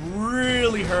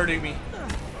really hurting me.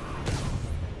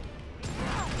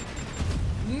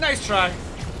 Nice try.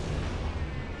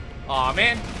 Aw,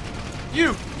 man.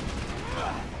 You.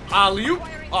 Alley-oop.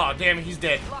 Aw, damn it, he's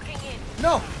dead.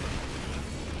 No.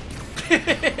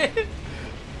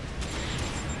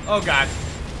 Oh, God.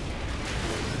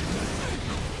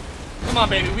 Come on,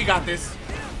 baby. We got this.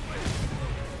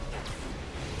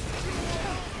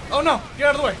 Oh, no. Get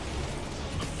out of the way.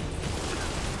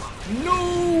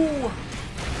 No.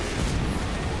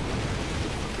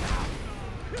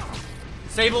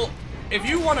 Sable. if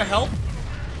you want to help...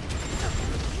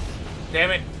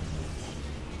 Damn it.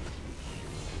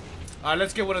 Alright,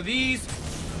 let's get one of these.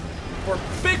 For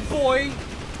big boy.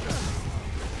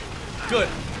 Good.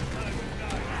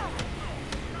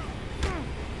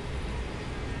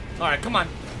 Alright, come on.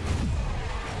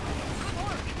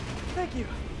 Thank you.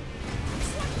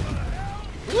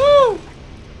 Woo!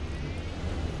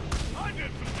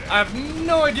 I have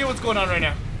no idea what's going on right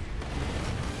now.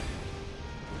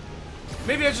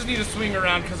 Maybe I just need to swing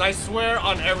around because I swear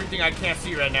on everything I can't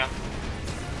see right now.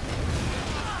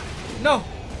 No.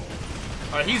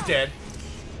 Alright, he's dead.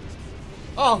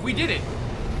 Oh, we did it.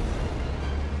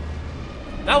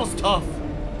 That was tough.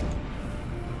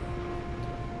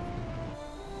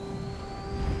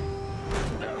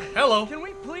 Hello. Can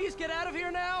we please get out of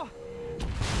here now?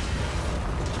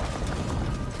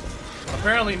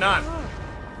 Apparently not.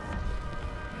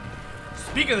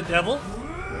 Speak of the devil.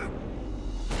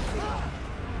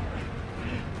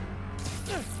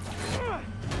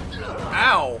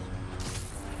 Ow.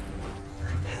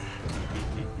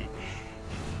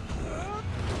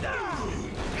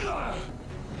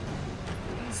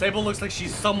 Sable looks like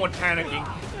she's somewhat panicking.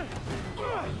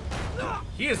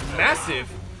 He is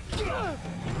massive.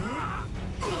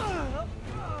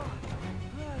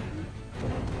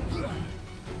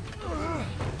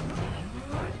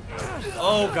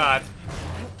 Oh God.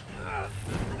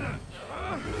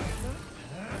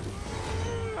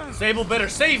 Sable better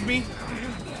save me.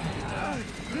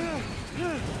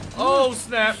 Oh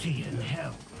snap. See you in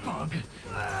hell, bug.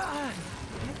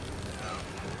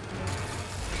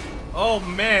 Oh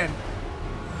man.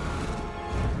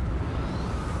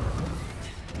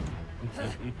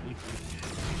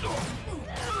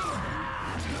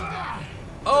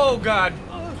 Oh God.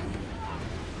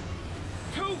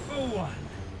 2 for 1.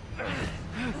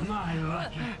 My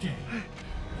lucky day.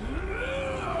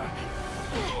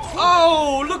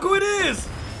 Oh, look who it is.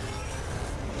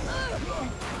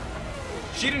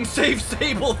 She didn't save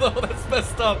Sable though. That's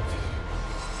messed up.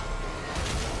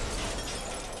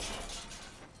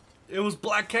 It was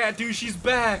Black Cat, dude. She's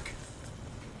back.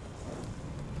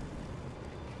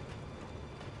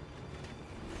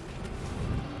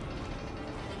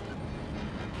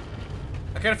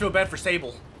 I kind of feel bad for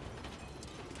Sable.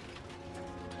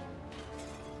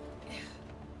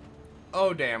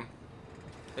 Oh, damn.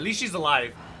 At least she's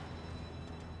alive.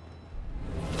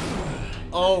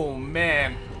 Oh,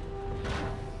 man.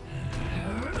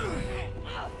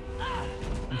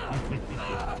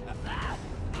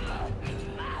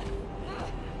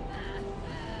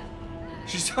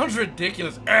 She sounds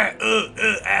ridiculous. You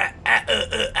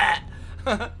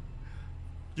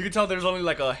can tell there's only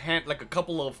like a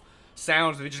couple of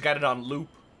sounds. They just got it on loop.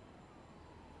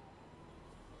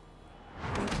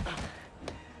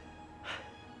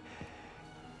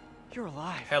 You're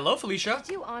alive. Hello, Felicia.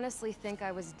 Did you honestly think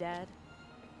I was dead?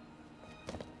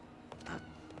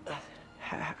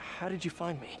 How did you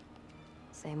find me?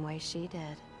 Same way she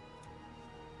did.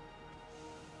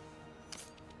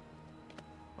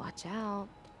 Watch out.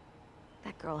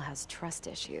 That girl has trust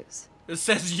issues. It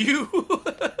says you.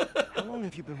 How long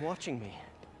have you been watching me?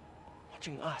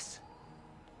 Watching us?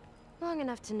 Long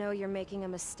enough to know you're making a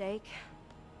mistake.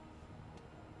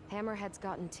 Hammerhead's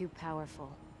gotten too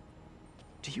powerful.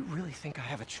 Do you really think I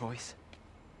have a choice?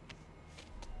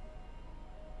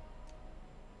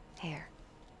 Here.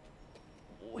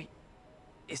 Wait,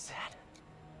 is that?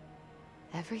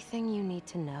 Everything you need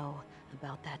to know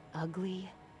about that ugly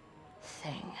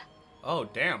thing. Oh,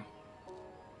 damn.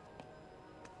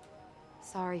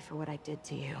 Sorry for what I did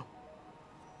to you.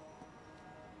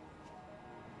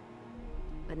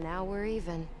 But now we're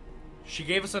even. She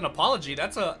gave us an apology.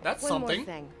 That's One something. more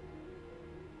thing.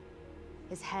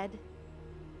 His head,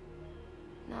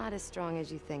 not as strong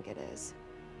as you think it is.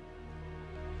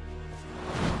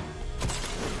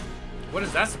 What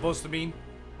is that supposed to mean?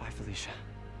 Bye, Felicia.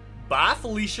 Bye,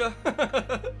 Felicia.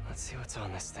 Let's see what's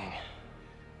on this thing.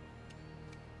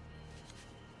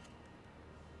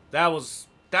 That was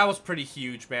pretty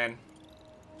huge, man.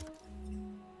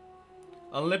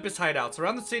 Olympus hideouts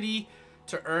around the city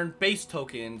to earn base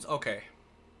tokens. Okay.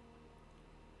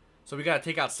 So we gotta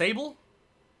take out Sable.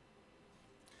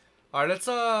 All right, let's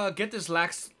get this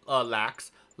last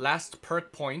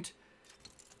perk point.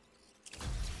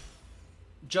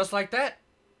 Just like that.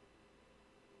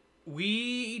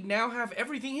 We now have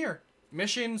everything here.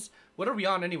 Missions. What are we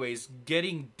on anyways?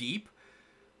 Getting deep.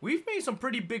 We've made some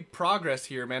pretty big progress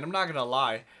here, man. I'm not gonna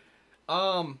lie.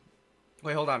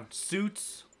 Wait, hold on.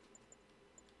 Suits.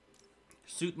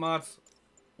 Suit mods.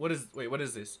 What is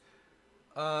this?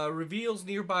 Reveals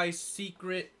nearby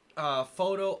secret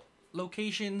photo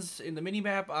locations in the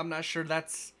minimap. I'm not sure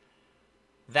that's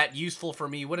that useful for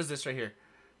me. What is this right here?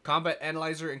 Combat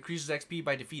Analyzer increases XP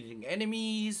by defeating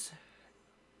enemies.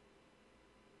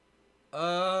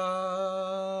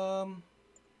 Honestly,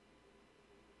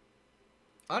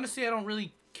 I don't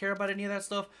really care about any of that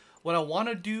stuff. What I want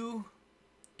to do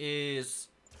is...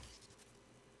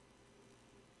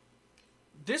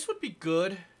 this would be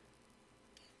good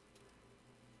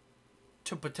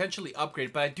to potentially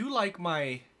upgrade, but I do like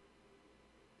my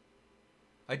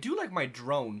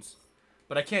drones.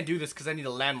 But I can't do this because I need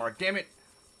a landmark. Damn it.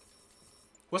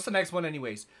 What's the next one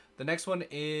anyways? The next one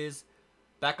is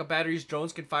backup batteries.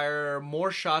 Drones can fire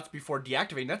more shots before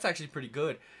deactivating. That's actually pretty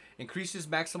good. Increases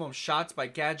maximum shots by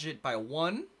gadget by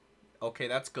 1. Okay,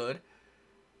 that's good.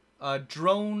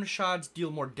 Drone shots deal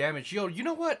more damage. Yo, you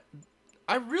know what?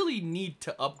 I really need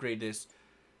to upgrade this.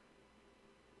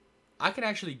 I can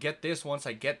actually get this once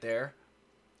I get there.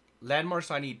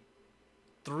 Landmarks, I need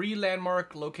 3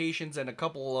 landmark locations and a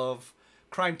couple of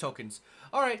crime tokens.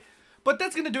 Alright, but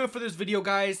that's going to do it for this video,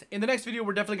 guys. In the next video,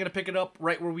 we're definitely going to pick it up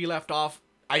right where we left off.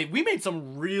 We made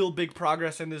some real big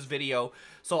progress in this video.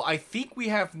 So I think we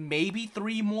have maybe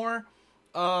 3 more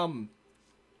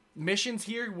missions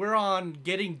here. We're on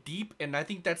Getting Deep, and I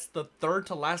think that's the 3rd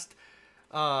to last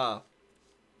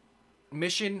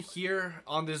mission here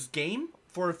on this game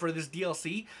for this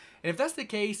DLC. And if that's the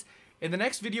case, in the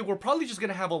next video, we're probably just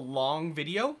going to have a long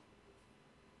video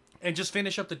and just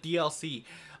finish up the DLC.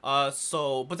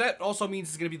 But that also means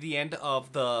it's going to be the end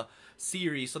of the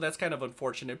series, so that's kind of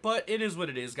unfortunate, but it is what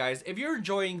it is, guys. If you're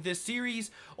enjoying this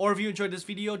series, or if you enjoyed this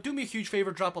video, do me a huge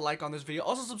favor, drop a like on this video.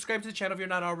 Also, subscribe to the channel if you're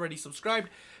not already subscribed,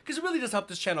 because it really does help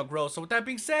this channel grow. So with that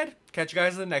being said, catch you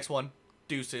guys in the next one.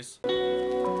 Deuces.